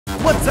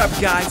What's up,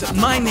 guys?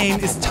 My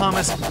name is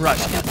Thomas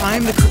Brush, and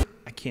I'm the...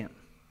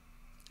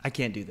 I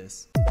can't do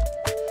this.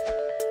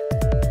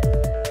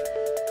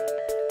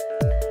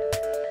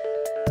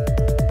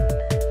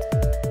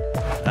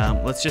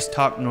 Let's just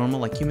talk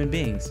normal like human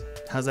beings.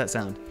 How's that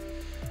sound?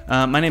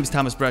 My name is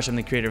Thomas Brush. I'm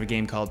the creator of a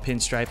game called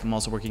Pinstripe. I'm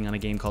also working on a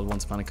game called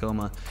Once Upon a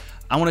Coma.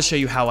 I want to show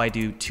you how I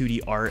do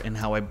 2D art and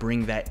how I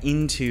bring that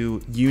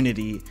into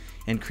Unity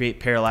and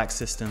create parallax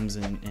systems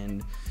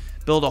and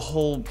build a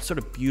whole sort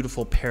of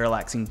beautiful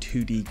parallaxing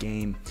 2D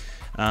game.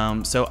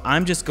 So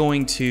I'm just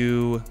going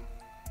to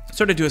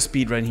sort of do a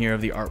speed run here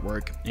of the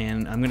artwork,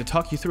 and I'm going to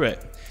talk you through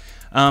it.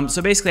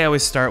 So basically I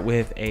always start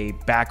with a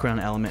background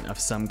element of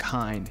some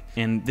kind,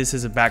 and this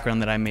is a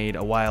background that I made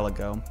a while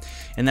ago.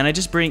 And then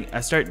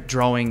I start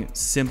drawing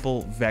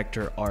simple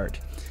vector art.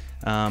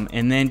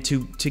 And then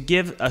to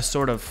give a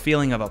sort of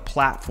feeling of a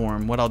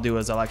platform, what I'll do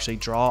is I'll actually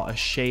draw a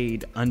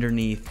shade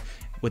underneath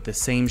with the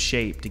same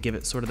shape to give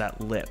it sort of that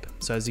lip.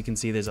 So as you can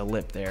see, there's a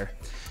lip there.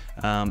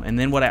 And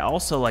then what I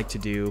also like to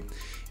do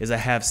is I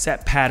have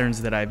set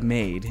patterns that I've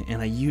made,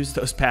 and I use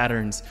those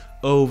patterns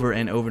over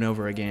and over and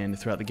over again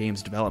throughout the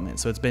game's development.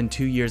 So it's been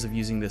 2 years of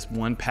using this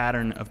one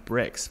pattern of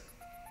bricks.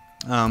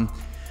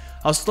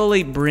 I'll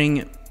slowly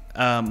bring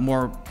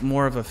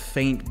more of a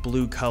faint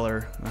blue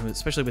color,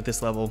 especially with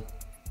this level,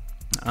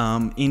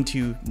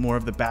 into more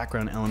of the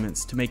background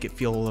elements to make it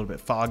feel a little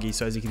bit foggy.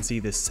 So as you can see,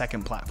 this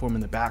second platform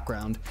in the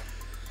background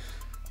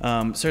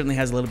certainly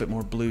has a little bit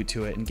more blue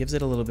to it and gives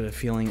it a little bit of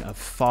feeling of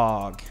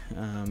fog,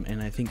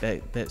 and I think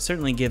that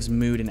certainly gives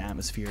mood and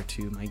atmosphere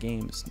to my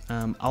games.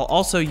 I'll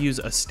also use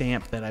a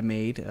stamp that I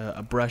made,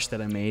 a brush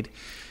that I made,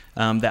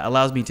 that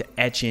allows me to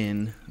etch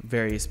in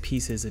various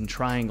pieces and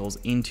triangles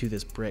into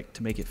this brick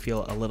to make it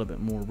feel a little bit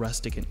more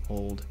rustic and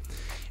old.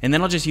 And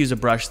then I'll just use a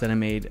brush that I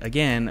made,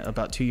 again,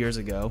 about 2 years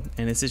ago,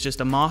 and this is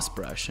just a moss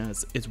brush. And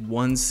it's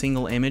one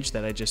single image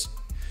that I just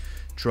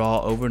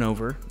draw over and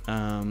over,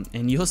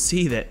 and you'll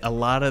see that a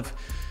lot of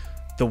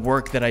the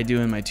work that I do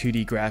in my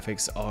 2D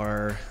graphics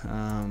are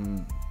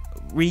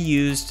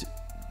reused,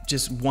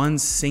 just one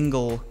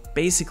single,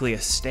 basically a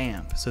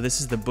stamp. So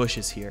this is the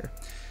bushes here.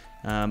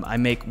 I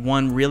make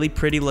one really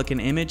pretty looking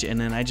image,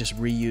 and then I just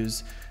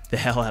reuse the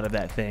hell out of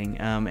that thing.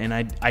 And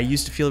I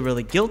used to feel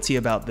really guilty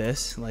about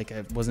this, like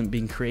I wasn't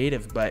being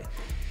creative, but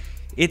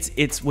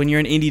it's when you're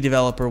an indie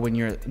developer, when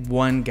you're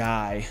one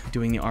guy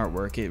doing the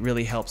artwork, it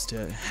really helps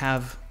to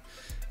have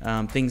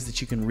things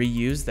that you can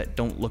reuse that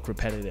don't look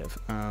repetitive.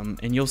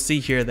 And you'll see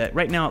here that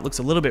right now it looks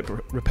a little bit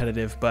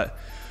repetitive, but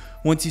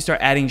once you start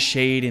adding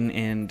shade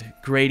and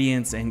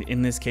gradients, and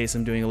in this case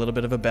I'm doing a little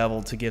bit of a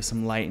bevel to give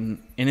some light, and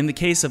in the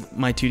case of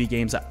my 2D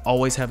games, I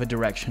always have a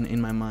direction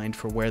in my mind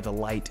for where the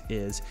light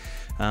is.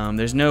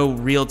 There's no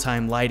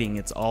real-time lighting,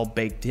 it's all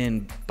baked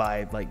in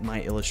by like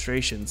my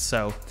illustrations.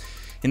 So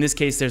in this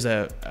case, there's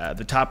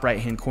the top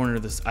right-hand corner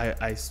of this,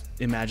 I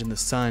imagine the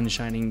sun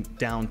shining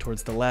down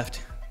towards the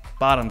left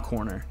bottom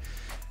corner.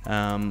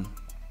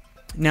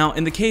 Now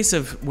in the case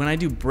of when I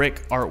do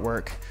brick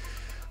artwork,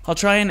 I'll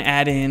try and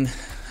add in,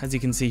 as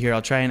you can see here,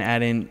 I'll try and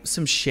add in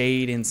some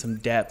shade and some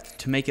depth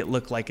to make it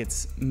look like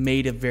it's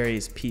made of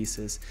various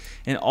pieces.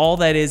 And all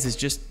that is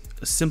just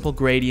a simple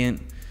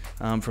gradient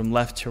from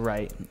left to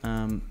right.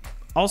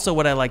 Also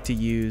what I like to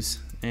use,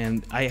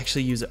 and I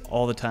actually use it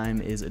all the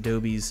time, is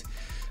Adobe's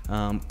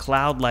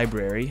cloud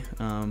library,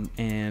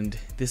 and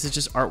this is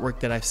just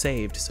artwork that I've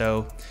saved.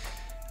 So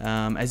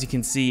as you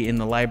can see in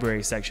the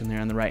library section there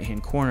on the right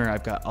hand corner,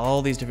 I've got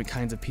all these different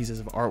kinds of pieces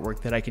of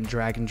artwork that I can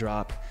drag and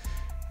drop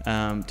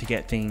to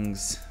get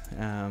things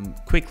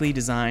quickly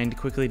designed,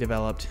 quickly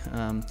developed.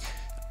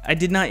 I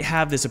did not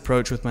have this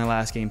approach with my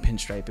last game,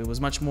 Pinstripe. It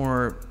was much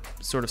more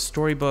sort of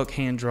storybook,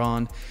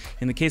 hand-drawn.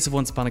 In the case of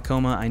Once Upon a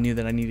Coma, I knew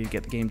that I needed to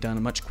get the game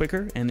done much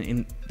quicker,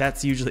 and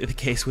that's usually the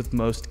case with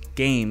most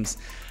games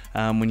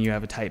when you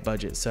have a tight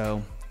budget.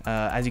 So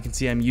as you can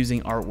see, I'm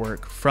using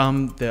artwork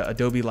from the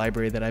Adobe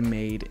library that I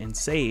made and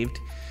saved,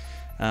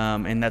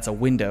 and that's a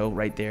window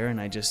right there,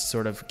 and I just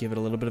sort of give it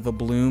a little bit of a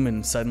bloom,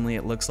 and suddenly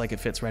it looks like it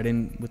fits right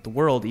in with the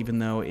world, even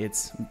though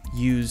it's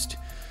used,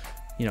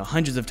 you know,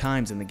 hundreds of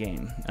times in the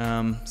game.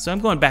 So I'm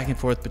going back and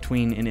forth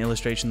between an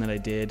illustration that I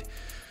did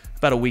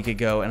about a week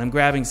ago, and I'm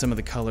grabbing some of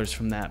the colors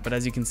from that. But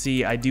as you can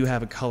see, I do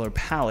have a color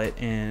palette,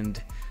 and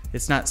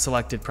it's not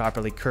selected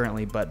properly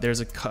currently, but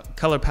there's a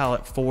color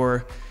palette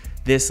for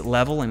this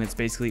level, and it's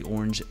basically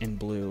orange and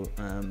blue,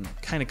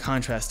 kind of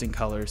contrasting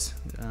colors.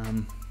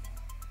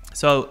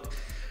 So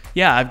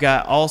yeah, I've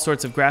got all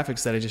sorts of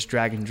graphics that I just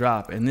drag and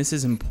drop, and this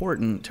is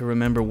important to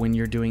remember when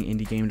you're doing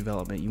indie game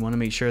development. You want to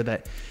make sure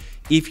that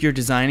if you're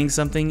designing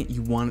something,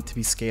 you want it to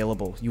be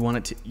scalable. You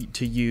want it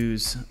to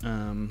use,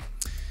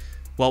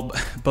 well,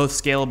 both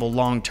scalable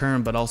long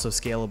term, but also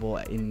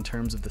scalable in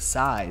terms of the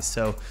size.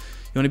 So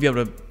you want to be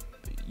able to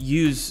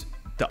use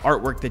the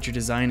artwork that you're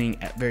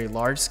designing at very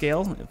large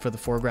scale for the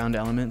foreground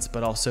elements,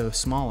 but also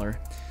smaller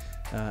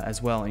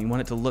as well. And you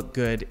want it to look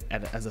good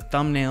as a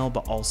thumbnail,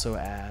 but also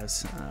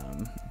as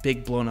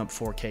big blown up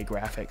 4K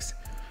graphics.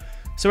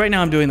 So right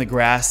now I'm doing the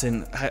grass,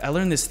 and I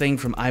learned this thing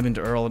from Ivan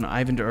Earl, and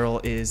Ivan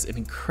Earl is an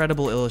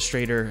incredible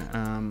illustrator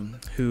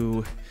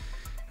who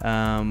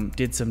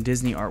did some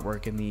Disney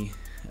artwork in the,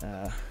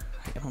 I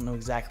don't know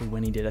exactly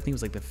when he did, I think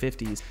it was like the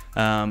 50s.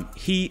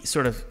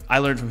 I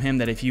learned from him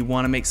that if you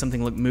want to make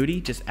something look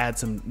moody, just add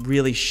some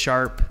really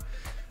sharp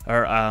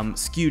or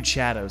skewed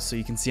shadows. So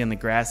you can see on the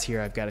grass here,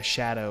 I've got a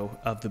shadow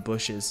of the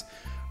bushes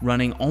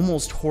running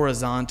almost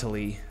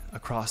horizontally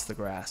across the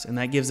grass, and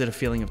that gives it a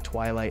feeling of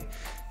twilight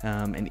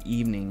and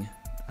evening.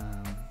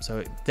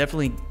 So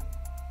definitely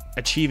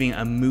achieving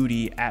a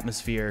moody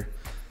atmosphere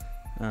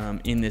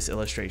in this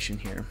illustration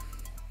here.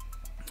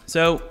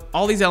 So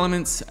all these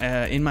elements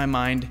in my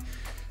mind,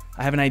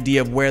 I have an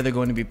idea of where they're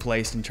going to be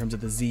placed in terms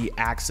of the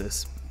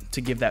Z-axis to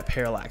give that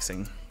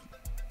parallaxing.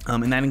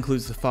 And that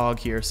includes the fog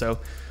here. So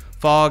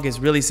fog is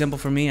really simple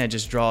for me. I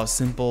just draw a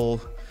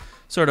simple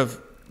sort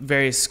of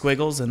various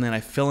squiggles, and then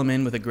I fill them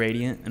in with a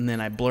gradient, and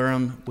then I blur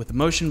them with a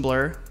motion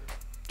blur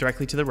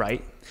directly to the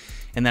right.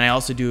 And then I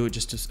also do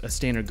just a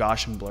standard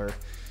Gaussian blur.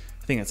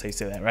 I think that's how you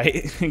say that, right?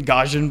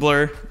 Gaussian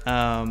blur.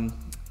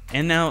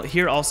 And now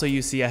here also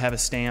you see I have a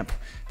stamp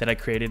that I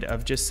created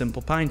of just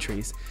simple pine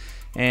trees.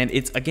 And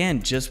it's,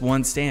 again, just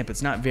one stamp.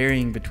 It's not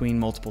varying between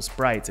multiple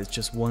sprites. It's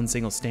just one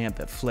single stamp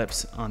that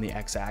flips on the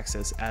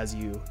x-axis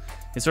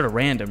it's sort of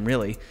random,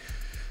 really.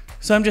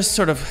 So I'm just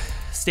sort of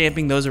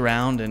stamping those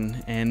around,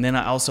 and then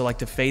I also like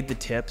to fade the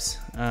tips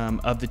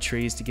of the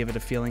trees to give it a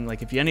feeling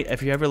like if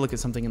you ever look at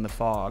something in the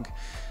fog,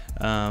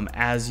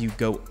 as you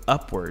go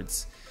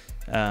upwards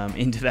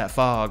into that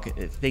fog,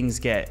 things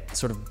get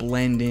sort of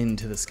blend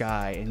into the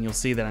sky, and you'll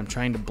see that I'm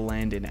trying to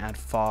blend and add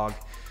fog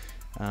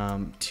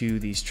to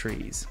these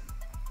trees.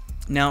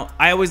 Now,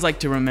 I always like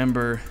to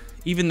remember,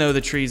 even though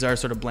the trees are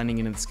sort of blending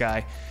into the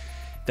sky,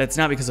 that's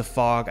not because of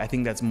fog. I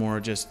think that's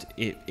more just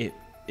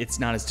it's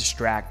not as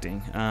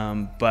distracting.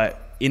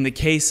 But in the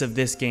case of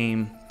this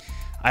game,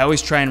 I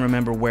always try and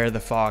remember where the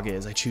fog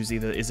is. I choose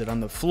either, is it on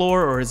the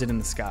floor or is it in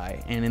the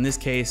sky? And in this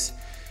case,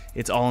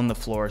 it's all on the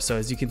floor. So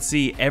as you can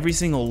see, every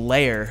single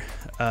layer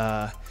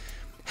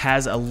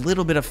has a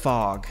little bit of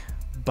fog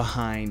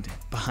behind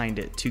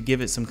it to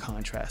give it some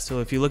contrast. So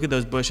if you look at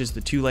those bushes,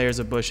 the 2 layers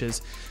of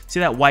bushes, see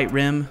that white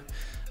rim?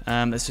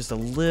 That's just a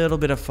little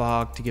bit of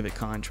fog to give it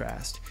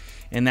contrast.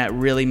 And that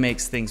really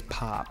makes things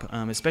pop,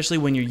 especially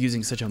when you're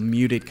using such a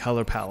muted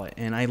color palette.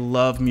 And I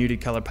love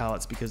muted color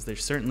palettes because they're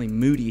certainly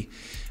moody,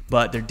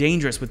 but they're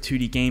dangerous with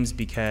 2D games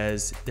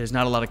because there's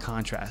not a lot of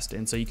contrast.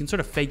 And so you can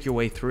sort of fake your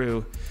way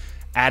through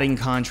adding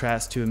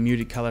contrast to a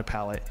muted color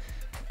palette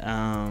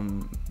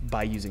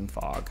by using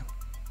fog.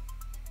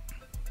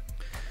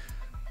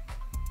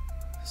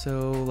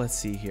 So let's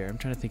see here. I'm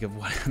trying to think of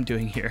what I'm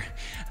doing here.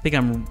 I think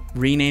I'm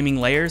renaming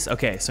layers.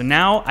 Okay, so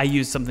now I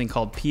use something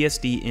called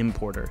PSD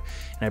importer.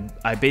 And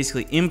I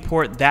basically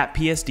import that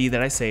PSD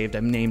that I saved.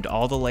 I've named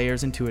all the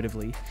layers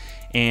intuitively.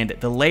 And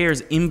the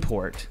layers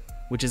import,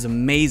 which is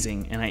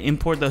amazing. And I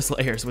import those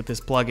layers with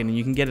this plugin, and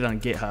you can get it on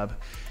GitHub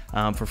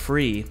for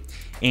free.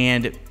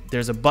 And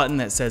there's a button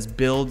that says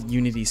Build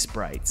Unity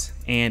Sprites.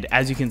 And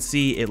as you can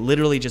see, it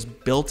literally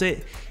just built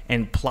it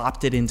and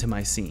plopped it into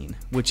my scene,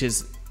 which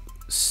is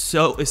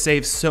it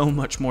saves so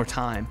much more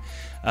time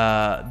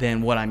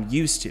than what I'm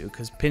used to,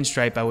 because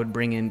Pinstripe, I would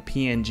bring in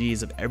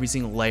PNGs of every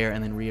single layer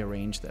and then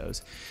rearrange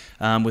those.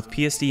 With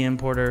PSD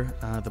Importer,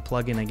 the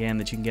plugin again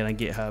that you can get on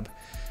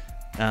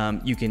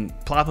GitHub, you can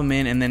plop them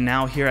in, and then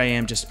now here I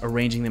am just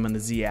arranging them on the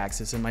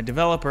Z-axis. And my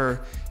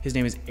developer, his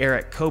name is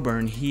Eric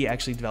Coburn, he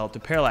actually developed a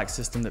parallax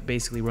system that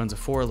basically runs a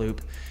for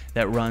loop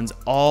that runs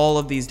all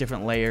of these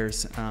different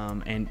layers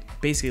and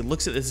basically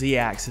looks at the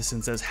Z-axis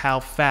and says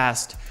how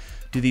fast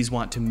do these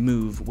want to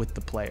move with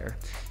the player.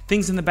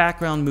 Things in the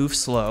background move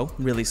slow,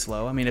 really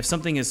slow. I mean, if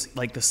something is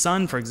like the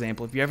sun, for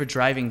example, if you're ever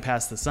driving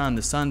past the sun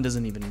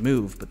doesn't even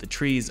move, but the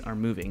trees are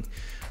moving,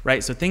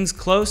 right? So things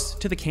close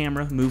to the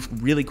camera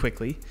move really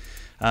quickly.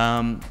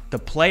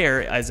 The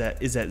player is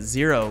at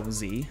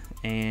 0Z,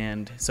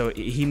 and so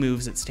he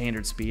moves at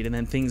standard speed, and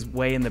then things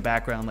way in the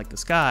background like the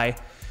sky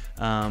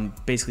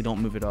basically don't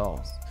move at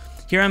all.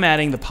 Here I'm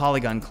adding the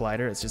polygon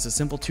collider. It's just a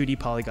simple 2D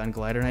polygon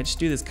collider, and I just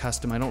do this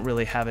custom. I don't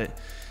really have it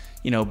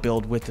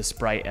build with the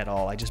sprite at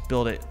all. I just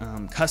build it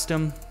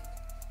custom,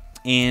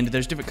 and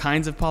there's different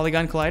kinds of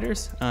polygon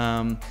colliders.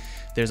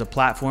 There's a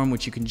platform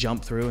which you can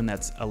jump through, and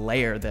that's a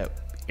layer that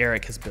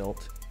Eric has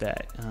built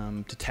that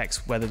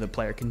detects whether the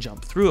player can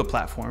jump through a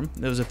platform.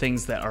 Those are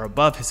things that are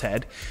above his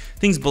head.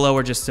 Things below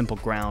are just simple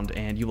ground,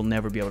 and you will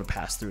never be able to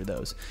pass through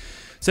those.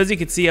 So as you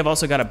can see, I've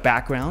also got a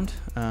background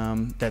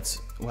that's,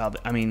 well,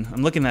 I mean,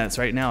 I'm looking at this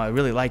right now. I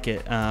really like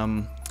it.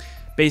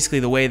 Basically,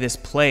 the way this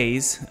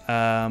plays,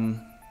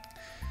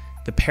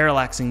 the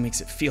parallaxing makes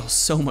it feel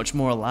so much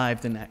more alive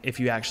than if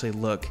you actually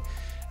look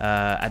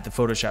at the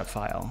Photoshop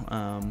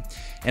file.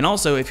 And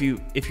also,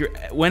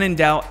 when in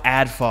doubt,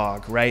 add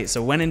fog, right?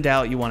 So when in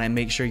doubt, you want to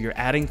make sure you're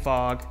adding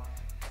fog.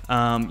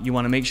 You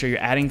want to make sure you're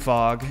adding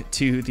fog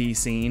to the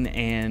scene,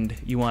 and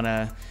you want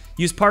to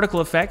use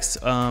particle effects.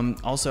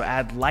 Also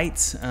add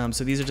lights.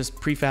 So these are just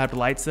prefabbed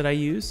lights that I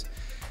use.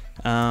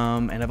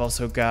 And I've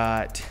also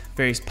got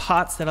various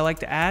pots that I like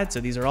to add.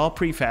 So these are all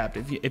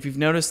prefabbed. If you've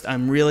noticed,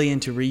 I'm really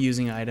into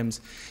reusing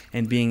items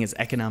and being as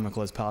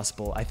economical as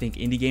possible. I think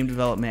indie game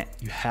development,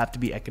 you have to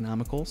be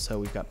economical. So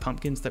we've got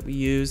pumpkins that we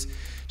use.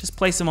 Just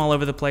place them all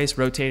over the place,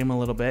 rotate them a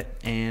little bit.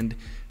 And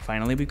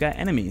finally, we've got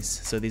enemies.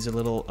 So these are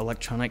little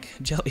electronic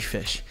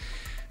jellyfish.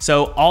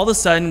 So all of a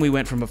sudden, we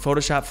went from a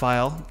Photoshop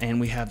file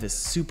and we have this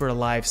super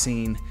alive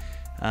scene.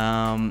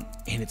 And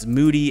it's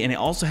moody, and it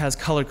also has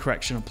color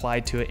correction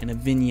applied to it, and a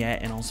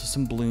vignette, and also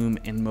some bloom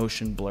and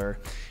motion blur.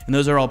 And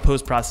those are all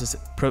post-processing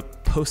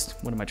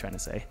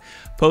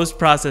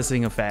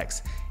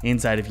effects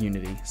inside of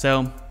Unity.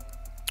 So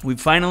we've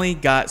finally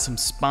got some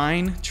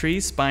spine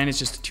trees. Spine is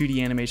just a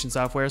 2D animation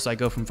software. So I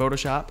go from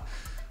Photoshop,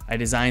 I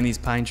design these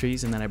pine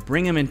trees, and then I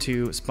bring them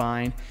into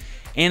Spine,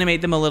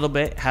 animate them a little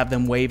bit, have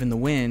them wave in the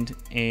wind,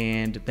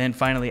 and then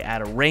finally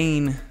add a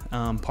rain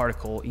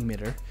particle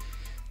emitter.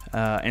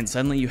 And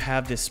suddenly you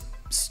have this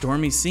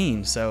stormy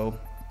scene. So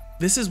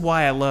this is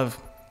why I love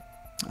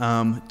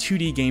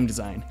 2D game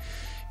design.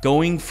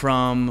 Going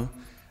from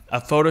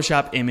a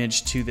Photoshop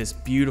image to this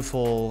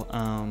beautiful,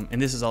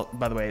 and this is all,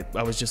 by the way,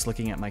 I was just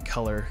looking at my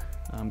color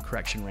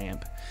correction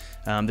ramp.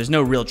 There's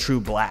no real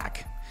true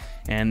black,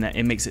 and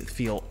it makes it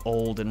feel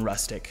old and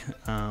rustic.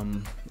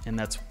 And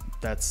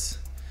that's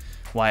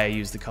why I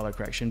use the color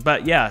correction.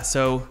 But yeah,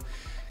 so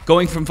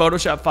going from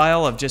Photoshop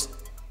file of just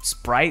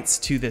sprites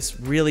to this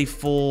really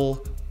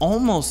full,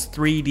 almost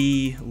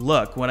 3D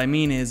look. What I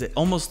mean is it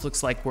almost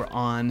looks like we're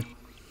on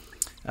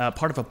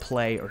part of a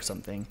play or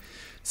something.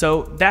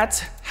 So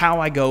that's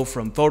how I go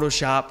from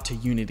Photoshop to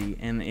Unity,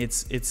 and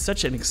it's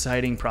such an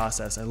exciting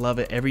process. I love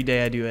it. Every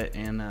day I do it,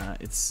 and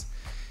it's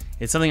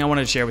something I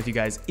wanted to share with you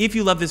guys. If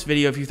you love this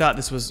video, if you thought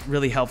this was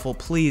really helpful,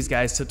 please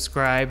guys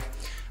subscribe,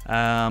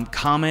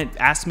 comment,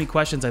 ask me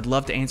questions. I'd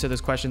love to answer those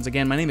questions.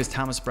 Again, my name is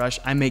Thomas Brush.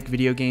 I make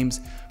video games.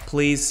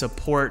 Please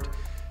support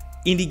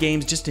indie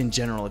games just in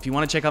general. If you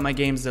want to check out my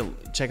games,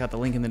 check out the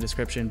link in the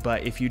description.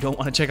 But if you don't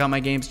want to check out my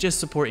games, just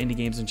support indie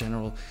games in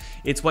general.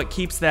 It's what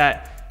keeps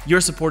that, your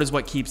support is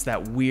what keeps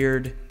that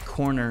weird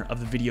corner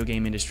of the video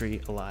game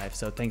industry alive.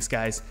 So thanks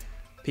guys.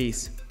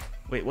 Peace.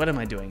 Wait, what am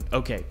I doing?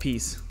 Okay,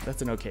 peace.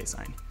 That's an okay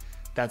sign.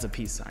 That's a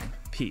peace sign.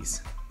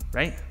 Peace,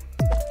 right?